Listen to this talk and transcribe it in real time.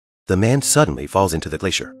The man suddenly falls into the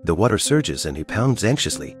glacier. The water surges and he pounds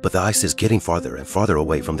anxiously, but the ice is getting farther and farther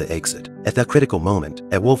away from the exit. At that critical moment,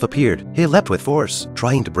 a wolf appeared. He leapt with force,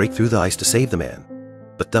 trying to break through the ice to save the man.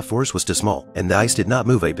 But the force was too small, and the ice did not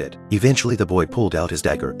move a bit. Eventually, the boy pulled out his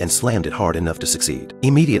dagger and slammed it hard enough to succeed.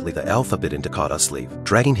 Immediately, the alpha bit into Kata's sleeve,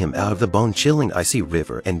 dragging him out of the bone-chilling icy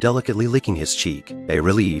river and delicately licking his cheek. A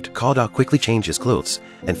relieved Kata quickly changed his clothes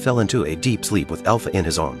and fell into a deep sleep with Alpha in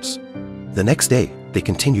his arms. The next day, they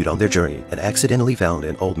continued on their journey and accidentally found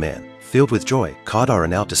an old man. Filled with joy, Kata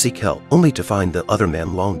ran out to seek help, only to find the other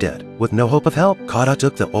man long dead. With no hope of help, Kata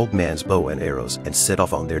took the old man's bow and arrows and set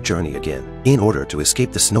off on their journey again. In order to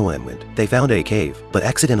escape the snow and wind, they found a cave, but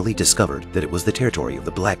accidentally discovered that it was the territory of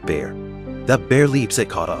the black bear. The bear leaps at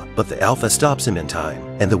Kata, but the alpha stops him in time,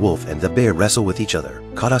 and the wolf and the bear wrestle with each other.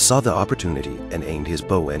 Kata saw the opportunity and aimed his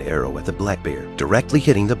bow and arrow at the black bear, directly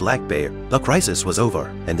hitting the black bear. The crisis was over,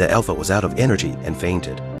 and the alpha was out of energy and fainted.